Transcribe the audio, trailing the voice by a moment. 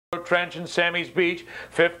Trench and Sammy's Beach,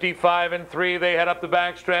 55-3. They head up the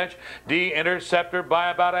backstretch. D Interceptor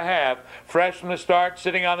by about a half. Fresh from the start,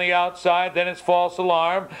 sitting on the outside. Then it's False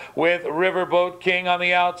Alarm with Riverboat King on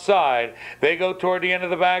the outside. They go toward the end of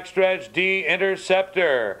the backstretch. D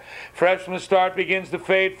Interceptor. Fresh from the start begins to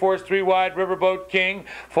fade. Force 3 wide. Riverboat King.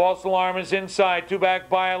 False Alarm is inside. 2 back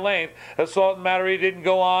by a length. Assault and Battery didn't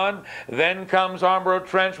go on. Then comes Armbro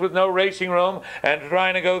Trench with no racing room and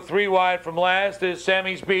trying to go 3 wide from last is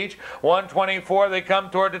Sammy's Beach. 124. They come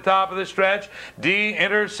toward the top of the stretch. D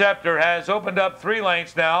Interceptor has opened up 3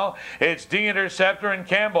 lengths now. It's D Interceptor and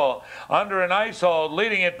Campbell under an ice hold,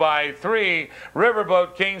 leading it by 3.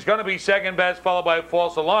 Riverboat King's going to be second best, followed by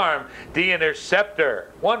False Alarm. D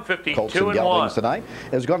Interceptor. 152-1 tonight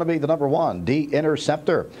is going to be the number 1, D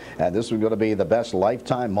Interceptor, and this is going to be the best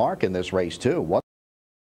lifetime mark in this race too.